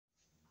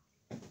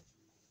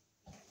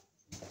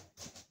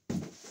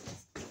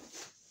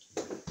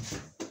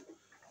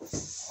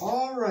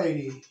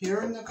Alrighty,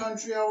 here in the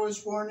country I was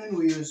born in,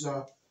 we use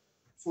a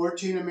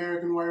 14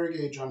 American wire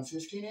gauge on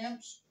 15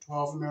 amps,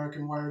 12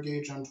 American wire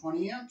gauge on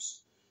 20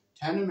 amps,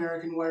 10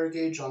 American wire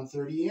gauge on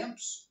 30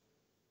 amps,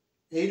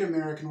 8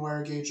 American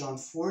wire gauge on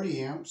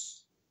 40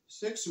 amps,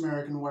 6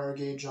 American wire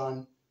gauge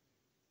on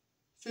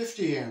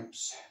 50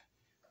 amps.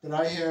 But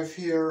I have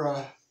here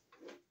a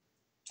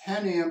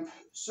 10 amp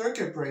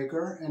circuit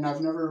breaker, and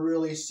I've never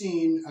really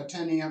seen a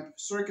 10 amp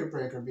circuit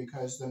breaker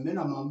because the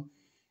minimum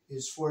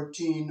is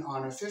 14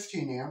 on a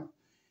 15 amp.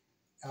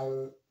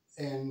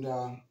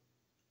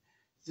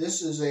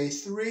 This is a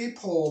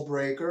 3-pole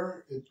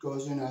breaker. It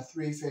goes in a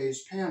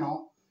 3-phase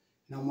panel.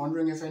 And I'm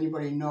wondering if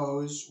anybody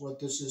knows what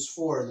this is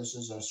for. This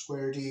is a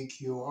square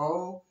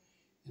DQO.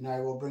 And I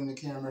will bring the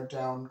camera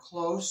down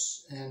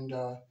close and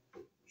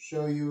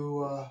show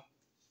you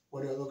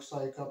what it looks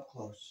like up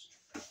close.